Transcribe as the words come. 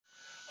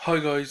Hi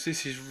guys,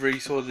 this is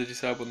Reese or the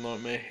Disabled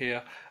Nightmare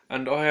here,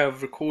 and I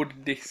have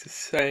recorded this the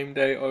same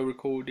day I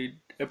recorded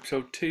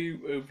episode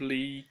 2 of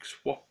League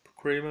Swap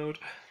Career Mode,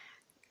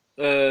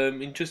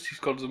 Injustice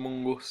Gods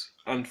Among Us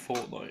and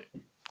Fortnite.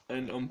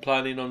 And I'm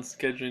planning on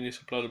scheduling this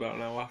upload about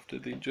an hour after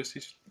the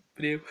Injustice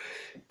video,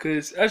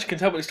 because as you can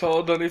tell by this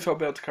title, I don't know if I'll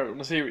be able to carry on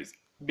the series,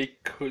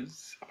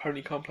 because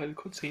apparently you can't play the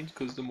cutscenes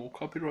because they're more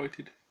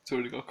copyrighted. It's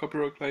already got a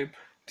copyright claim.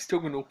 It's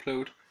still going to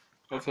upload.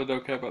 Also, I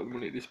don't care about the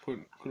money at this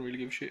point, couldn't really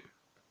give a shit.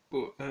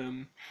 But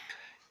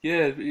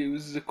yeah, it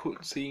was a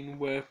cut scene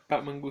where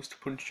Batman goes to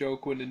punch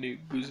Joker when the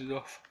nuke goes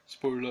off.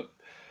 Spoiler alert.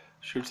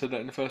 Should have said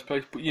that in the first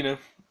place, but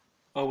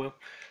oh well.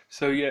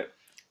 So yeah,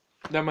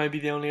 that may be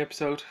the only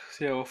episode.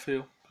 See how I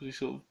feel. Because we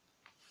sort of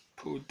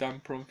put a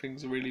damper on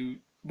things. I really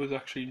was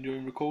actually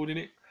enjoying recording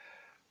it.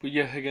 But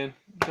yeah, again,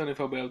 don't know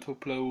if I'll be able to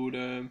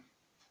upload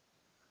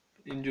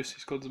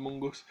Injustice Gods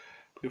Among Us.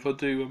 But if I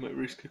do, I'm at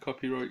risk of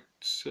copyright.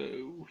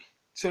 So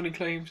it's only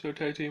claims, so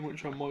tell too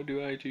much. I might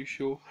do I too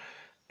sure.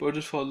 But I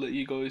just thought I'd let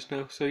you guys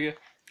know. So yeah,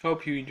 I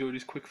hope you enjoyed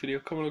this quick video.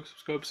 Come on,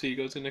 subscribe. See you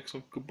guys in the next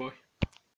one. Goodbye.